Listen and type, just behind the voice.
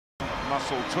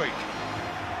muscle tweak.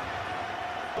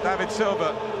 David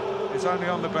Silva is only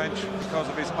on the bench because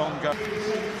of his ongoing.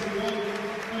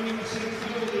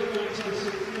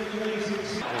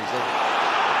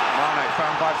 Mane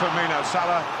found by Firmino.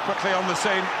 Salah quickly on the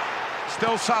scene.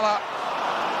 Still Salah.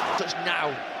 Touch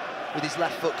now with his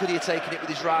left foot. Could he have taken it with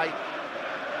his right?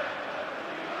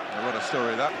 What a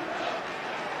story that.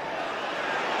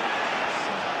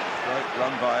 Great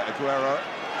run by Aguero.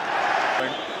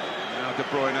 Now De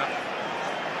Bruyne.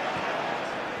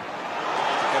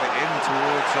 Get it in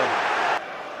towards him.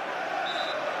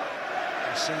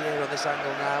 You see here on this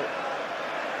angle now.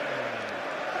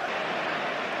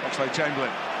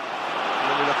 Oxlade-Chamberlain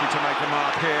really looking to make a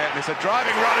mark here. And it's a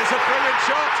driving run. It's a brilliant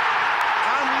shot.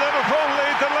 And Liverpool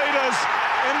lead the leaders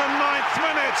in the 9th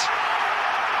minute.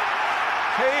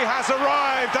 He has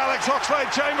arrived, Alex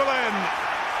Oxlade-Chamberlain.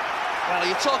 Well,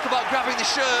 you talk about grabbing the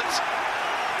shirt.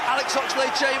 Alex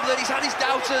Oxlade-Chamberlain, he's had his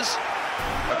doubters.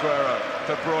 Aguero,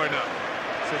 De Bruyne,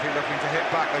 City looking to hit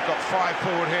back. They've got 5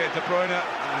 forward here. De Bruyne,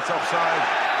 and it's offside.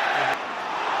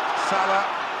 Salah,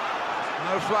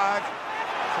 no flag.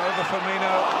 It's over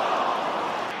Firmino.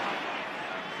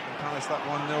 Palace that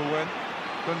 1-0 win.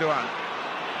 Gundogan.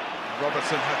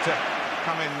 Robertson had to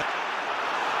come in.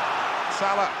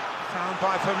 Salah found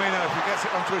by Firmino. If he gets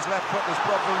it onto his left foot, there's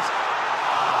problems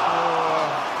for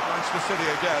Manchester City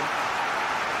again.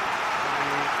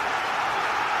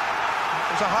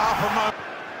 It was a half a moment.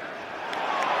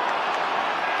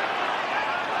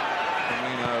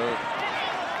 Firmino.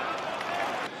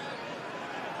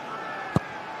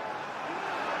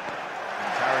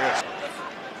 Karius.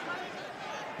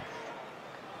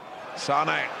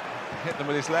 Sane hit them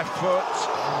with his left foot.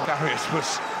 Karius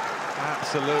was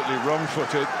absolutely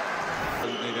wrong-footed.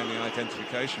 Doesn't need any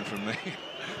identification from me.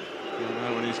 You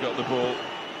know when he's got the ball.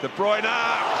 De Bruyne!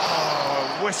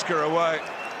 Oh, whisker away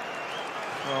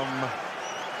from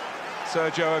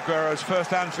Sergio Aguero's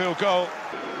first Anfield goal.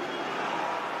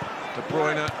 De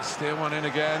Bruyne steer one in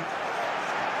again.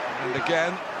 And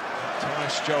again.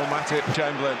 Twice Joel Matip,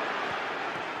 Chamberlain.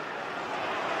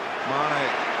 Mane.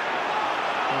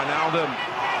 Wijnaldum.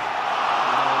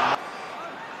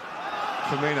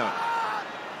 Firmino.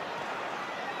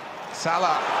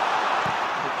 Salah.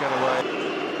 Good get away.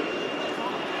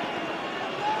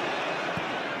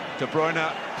 De Bruyne.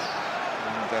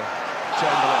 And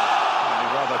Chamberlain. And he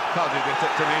rather pelted it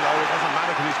at Danilo. It doesn't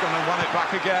matter because he's going to run it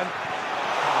back again.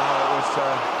 It was a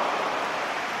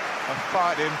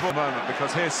fight-in moment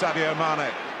because here's Sadio Mane.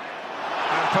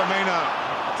 And Firmino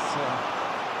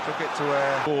took it to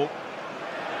where ball.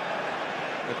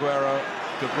 Aguero,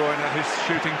 De Bruyne, his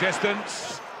shooting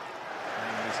distance.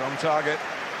 And he's on target.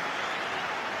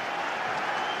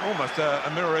 Almost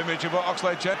a mirror image of what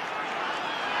Oxlade-Chamberlain.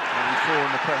 4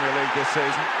 in the Premier League this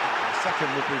season. The second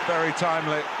would be very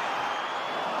timely.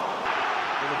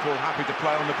 Liverpool happy to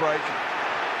play on the break.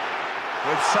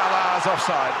 With Salah's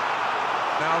offside.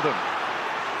 Wijnaldum.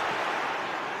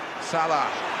 Salah.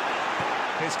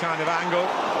 His kind of angle.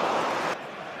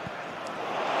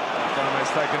 Gomez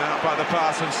taken out by the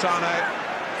pass and Sane.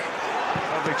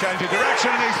 Lovely change of direction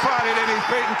and he's fired it in. He's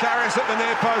beaten Karius at the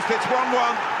near post. It's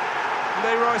 1-1.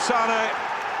 Leroy Sane,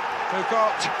 who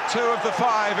got 2 of the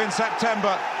 5 in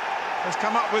September, has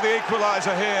come up with the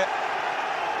equaliser here.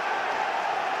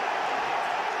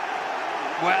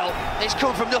 Well, it's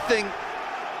come from nothing.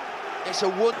 It's a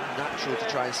wood. Natural to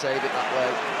try and save it that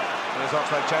way. There's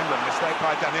Oxlade-Chamberlain, mistake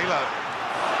by Danilo.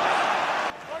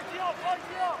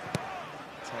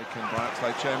 Taken by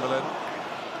Oxlade-Chamberlain.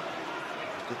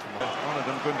 One of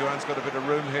them, Gundogan's got a bit of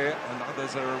room here, and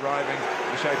others are arriving in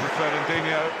the shape of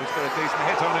Fernandinho, who's got a decent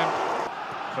hit on him.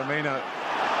 Firmino.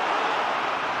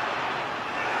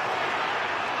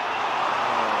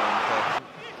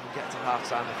 We'll get to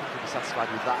half-time. I think he'll be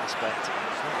satisfied with that aspect.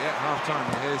 It's not yet half-time.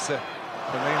 Here's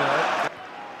Firmino.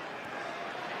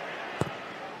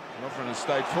 Lovren has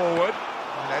stayed forward.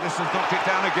 And Edison's knocked it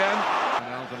down again.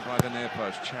 Wijnaldum by the near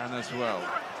post. Chan as well.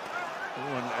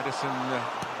 Oh, and Edison...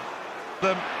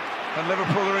 and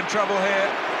Liverpool are in trouble here.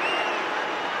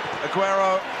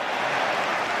 Aguero.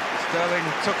 Sterling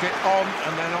took it on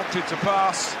and then opted to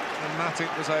pass, and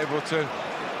Matip was able to.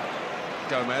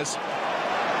 Gomez.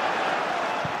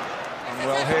 And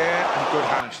well here, and good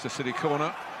hatch to City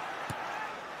corner.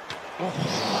 Oh.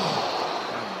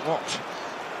 And what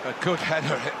a good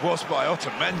header it was by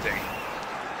Otamendi.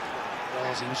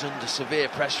 Well, he was under severe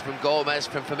pressure from Gomez,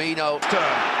 from Firmino.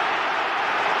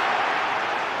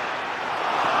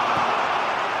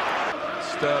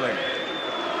 Sterling.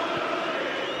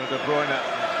 For De Bruyne.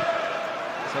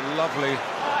 It's a lovely...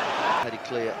 Very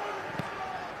clear.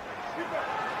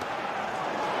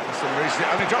 Edison reached it,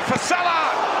 only drop for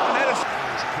Salah! And Edison...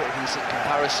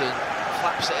 Ederson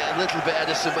flaps it a little bit,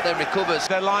 Ederson, but then recovers.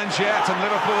 Their lines yet, and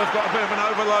Liverpool have got a bit of an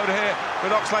overload here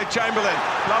with Oxlade-Chamberlain.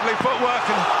 Lovely footwork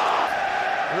and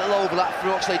a little overlap for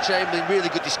Oxlade-Chamberlain, really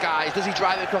good disguise. Does he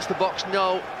drive it across the box?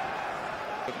 No.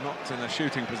 But not in a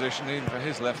shooting position, even for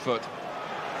his left foot.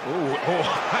 Oh,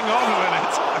 hang on a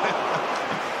minute.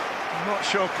 I'm not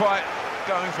sure quite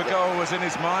going for goal was in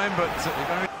his mind, but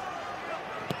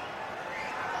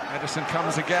Ederson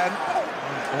comes again.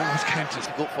 Almost came to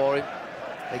good for him.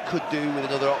 They could do with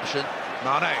another option.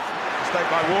 Mane, mistake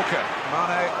by Walker.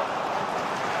 Mane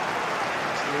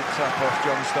loops up off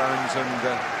John Stones and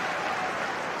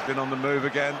he's been on the move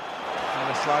again. And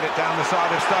they slide it down the side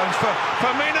of Stones for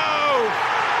Firmino!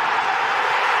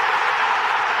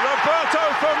 Roberto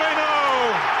Firmino!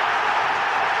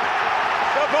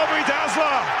 The Bobby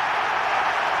Dazzler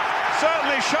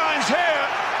certainly shines here.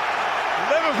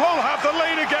 Liverpool have the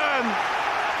lead again.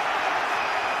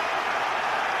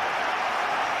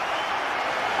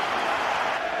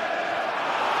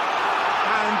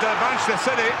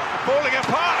 Manchester City falling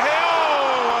apart here.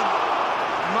 Oh,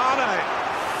 and Mane.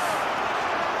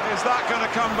 Is that going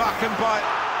to come back and bite?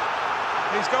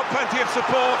 He's got plenty of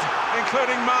support,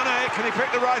 including Mane. Can he pick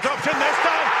the right option this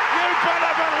time? You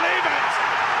better believe it!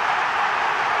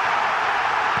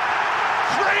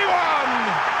 3-1!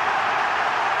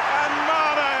 And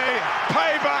Mane,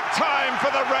 payback time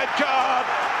for the red card.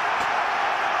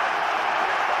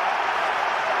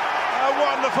 A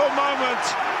wonderful moment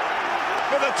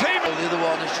for the team. The other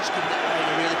one is just in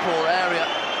a really poor area.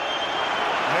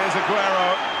 Here's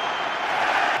Aguero.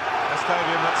 A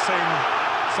stadium that's seen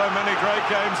so many great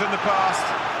games in the past.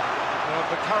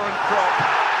 The current crop,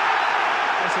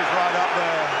 this is right up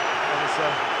there.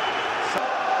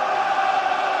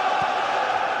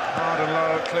 Hard and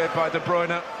low, cleared by De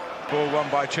Bruyne. Ball won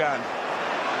by Chan.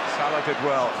 Salah did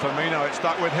well. Firmino, it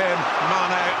stuck with him.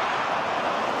 Mane.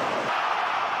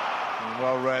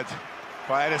 Well read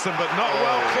by Ederson, but not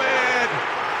well cleared.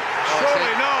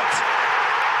 Surely not.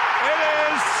 It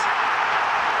is.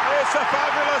 It's a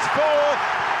fabulous ball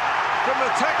from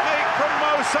the technique from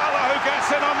Mo Salah, who gets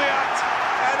in on the act.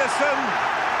 Ederson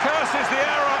curses the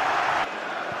error.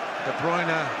 De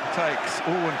Bruyne takes.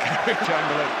 And carry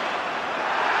Chamberlain.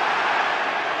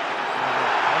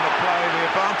 On the play, the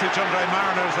advantage Andre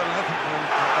Mariner's at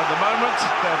the moment.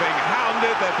 They're being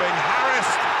hounded, they're being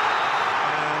harassed,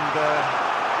 and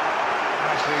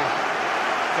actually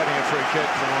getting a free kick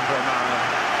from Andre Mariner.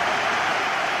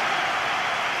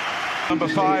 Number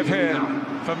 5 here,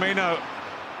 Firmino.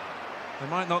 They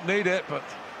might not need it, but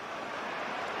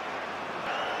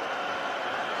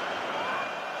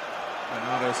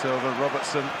Bernardo Silva,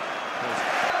 Robertson. A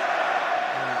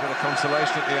bit of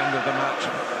consolation at the end of the match.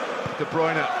 De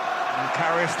Bruyne and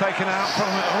Karius taken out from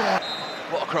it. Oh.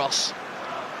 What a cross.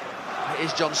 It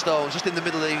is John Stones, just in the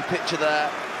middle of the picture there.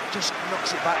 Just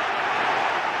knocks it back.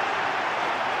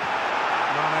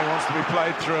 Mane wants to be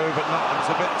played through, but not. It's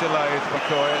a bit delayed.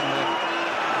 McCoy and the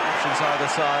options either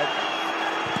side.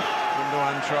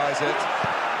 Gundogan tries it.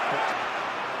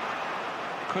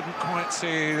 Couldn't quite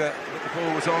see that the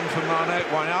ball was on for Mane.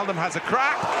 Wijnaldum has a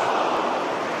crack.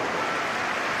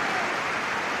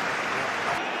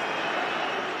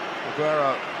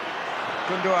 Aguero.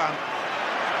 Gundogan.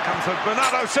 Comes with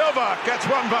Bernardo Silva. Gets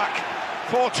one back.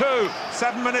 4-2.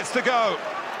 7 minutes to go.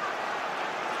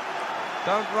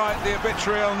 Don't write the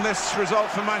obituary on this result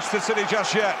for Manchester City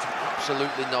just yet.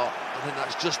 Absolutely not. I think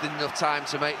that's just enough time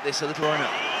to make this a little...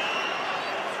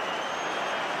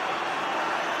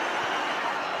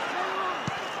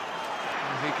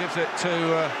 He gives it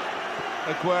to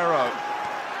Aguero.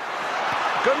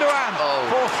 Gundogan,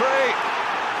 4-3.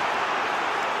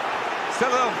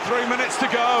 Still 3 minutes to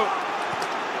go.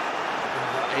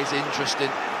 That is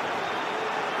interesting.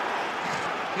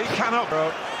 He cannot...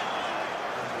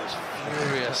 It's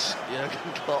furious,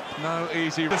 Jurgen Klopp. No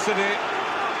easy... The City,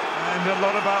 and a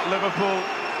lot about Liverpool.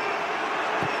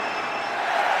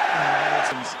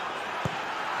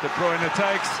 De Bruyne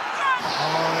takes...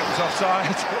 Oh, it was offside.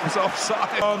 It was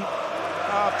offside.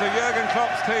 After Jurgen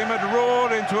Klopp's team had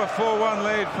roared into a 4-1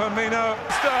 lead, Firmino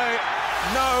stay.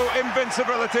 No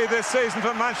invincibility this season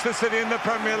for Manchester City in the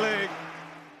Premier League.